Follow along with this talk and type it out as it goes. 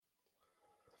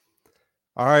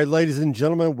All right, ladies and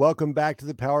gentlemen, welcome back to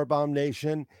the Powerbomb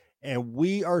Nation. And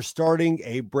we are starting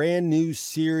a brand new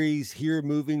series here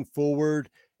moving forward.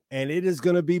 And it is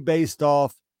going to be based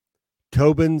off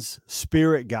Tobin's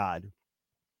Spirit Guide.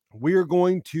 We are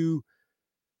going to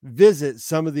visit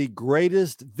some of the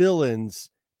greatest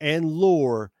villains and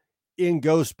lore in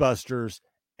Ghostbusters.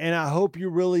 And I hope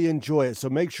you really enjoy it. So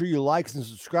make sure you like and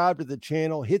subscribe to the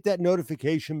channel, hit that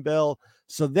notification bell.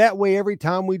 So that way, every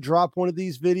time we drop one of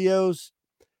these videos,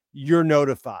 you're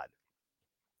notified.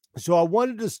 So I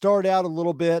wanted to start out a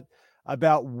little bit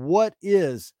about what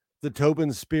is the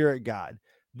Tobin Spirit Guide.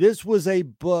 This was a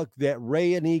book that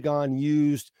Ray and Egon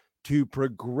used to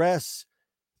progress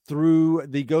through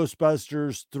the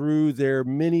Ghostbusters, through their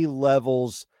many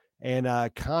levels, and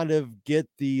kind of get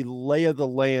the lay of the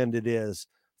land it is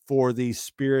for the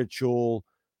spiritual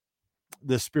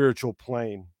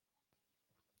plane.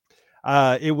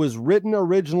 It was written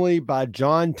originally by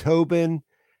John Tobin,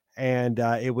 and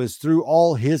it was through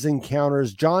all his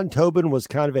encounters. John Tobin was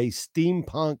kind of a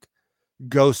steampunk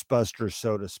Ghostbuster,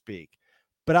 so to speak.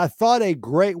 But I thought a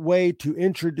great way to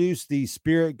introduce the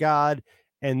Spirit Guide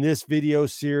and this video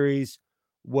series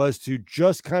was to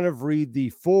just kind of read the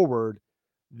foreword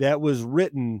that was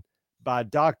written by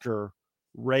Dr.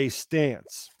 Ray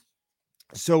Stantz.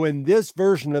 So in this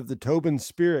version of the Tobin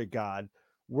Spirit Guide,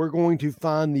 we're going to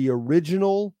find the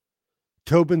original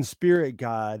Tobin Spirit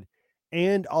Guide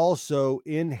and also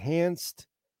enhanced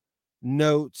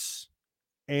notes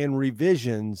and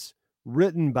revisions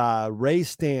written by Ray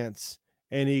Stantz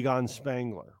and Egon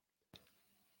Spangler.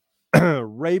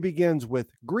 Ray begins with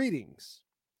greetings.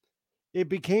 It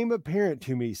became apparent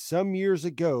to me some years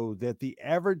ago that the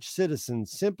average citizen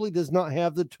simply does not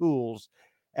have the tools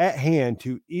at hand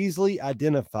to easily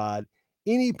identify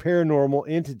any paranormal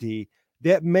entity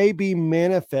that may be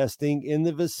manifesting in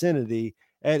the vicinity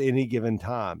at any given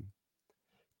time.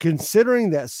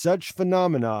 Considering that such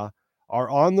phenomena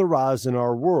are on the rise in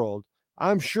our world,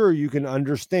 I'm sure you can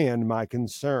understand my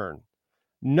concern.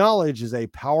 Knowledge is a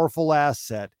powerful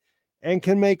asset and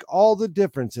can make all the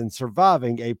difference in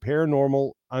surviving a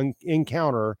paranormal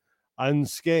encounter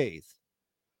unscathed.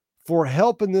 For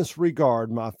help in this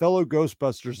regard, my fellow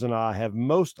Ghostbusters and I have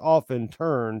most often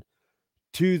turned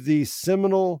to the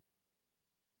seminal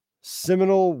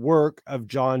work of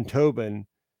John Tobin,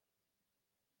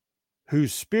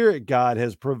 whose Spirit Guide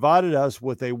has provided us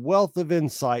with a wealth of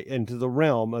insight into the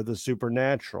realm of the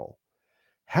supernatural.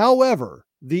 However,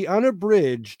 the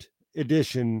unabridged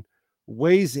edition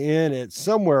weighs in at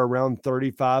somewhere around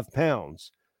 35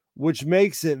 pounds, which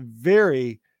makes it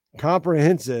very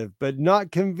comprehensive but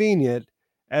not convenient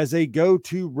as a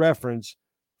go-to reference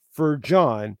for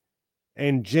John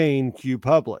and Jane Q.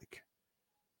 Public.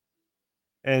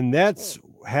 And that's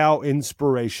how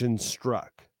inspiration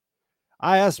struck.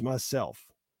 I asked myself,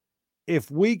 if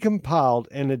we compiled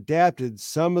and adapted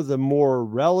some of the more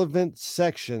relevant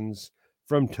sections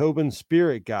from Tobin's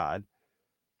Spirit Guide,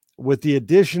 with the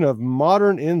addition of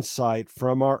modern insight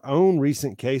from our own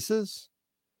recent cases,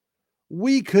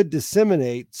 we could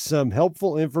disseminate some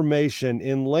helpful information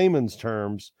in layman's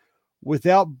terms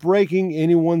without breaking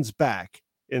anyone's back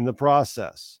in the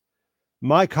process.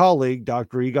 My colleague,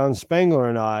 Dr. Egon Spangler,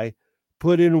 and I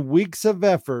put in weeks of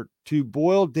effort to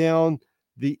boil down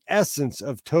the essence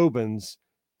of Tobin's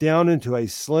down into a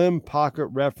slim pocket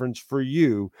reference for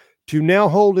you to now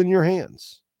hold in your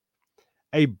hands.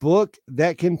 A book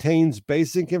that contains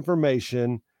basic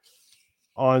information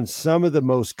on some of the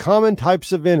most common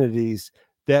types of entities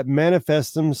that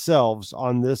manifest themselves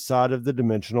on this side of the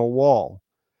dimensional wall,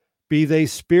 be they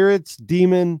spirits,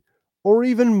 demon, or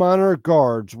even minor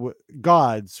gods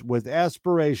with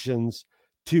aspirations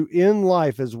to end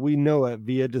life as we know it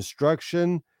via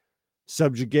destruction,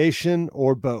 subjugation,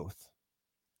 or both.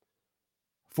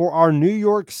 For our New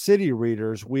York City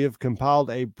readers, we have compiled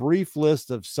a brief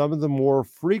list of some of the more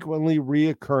frequently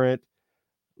recurrent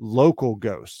local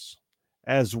ghosts,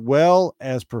 as well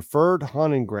as preferred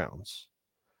haunting grounds.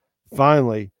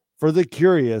 Finally, for the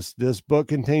curious, this book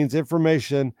contains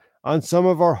information on some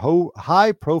of our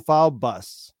high-profile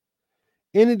busts,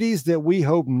 entities that we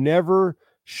hope never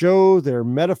show their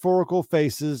metaphorical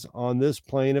faces on this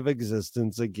plane of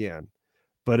existence again.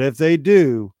 But if they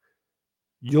do,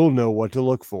 you'll know what to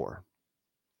look for.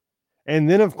 And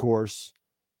then, of course,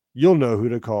 you'll know who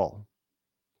to call.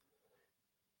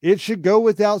 It should go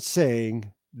without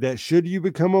saying that should you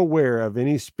become aware of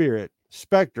any spirit,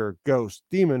 specter, ghost,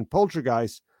 demon,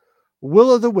 poltergeist,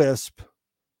 will-o'-the-wisp,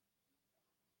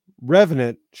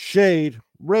 revenant, shade,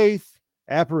 wraith,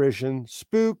 apparition,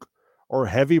 spook, or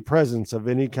heavy presence of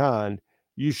any kind,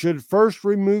 you should first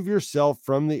remove yourself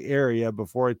from the area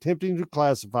before attempting to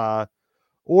classify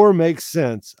or make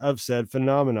sense of said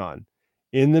phenomenon.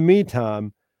 In the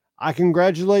meantime, I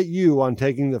congratulate you on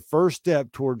taking the first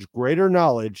step towards greater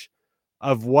knowledge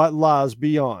of what lies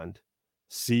beyond.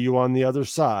 See you on the other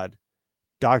side.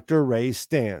 Dr. Ray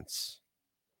Stantz,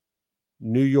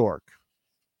 New York,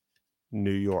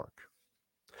 New York.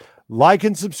 Like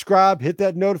and subscribe, hit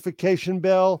that notification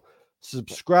bell,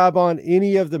 subscribe on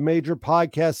any of the major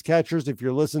podcast catchers if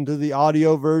you're listening to the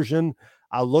audio version.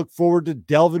 I look forward to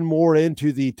delving more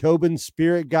into the Tobin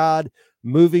Spirit Guide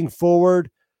moving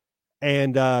forward,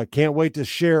 and can't wait to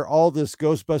share all this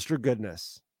Ghostbuster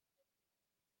goodness.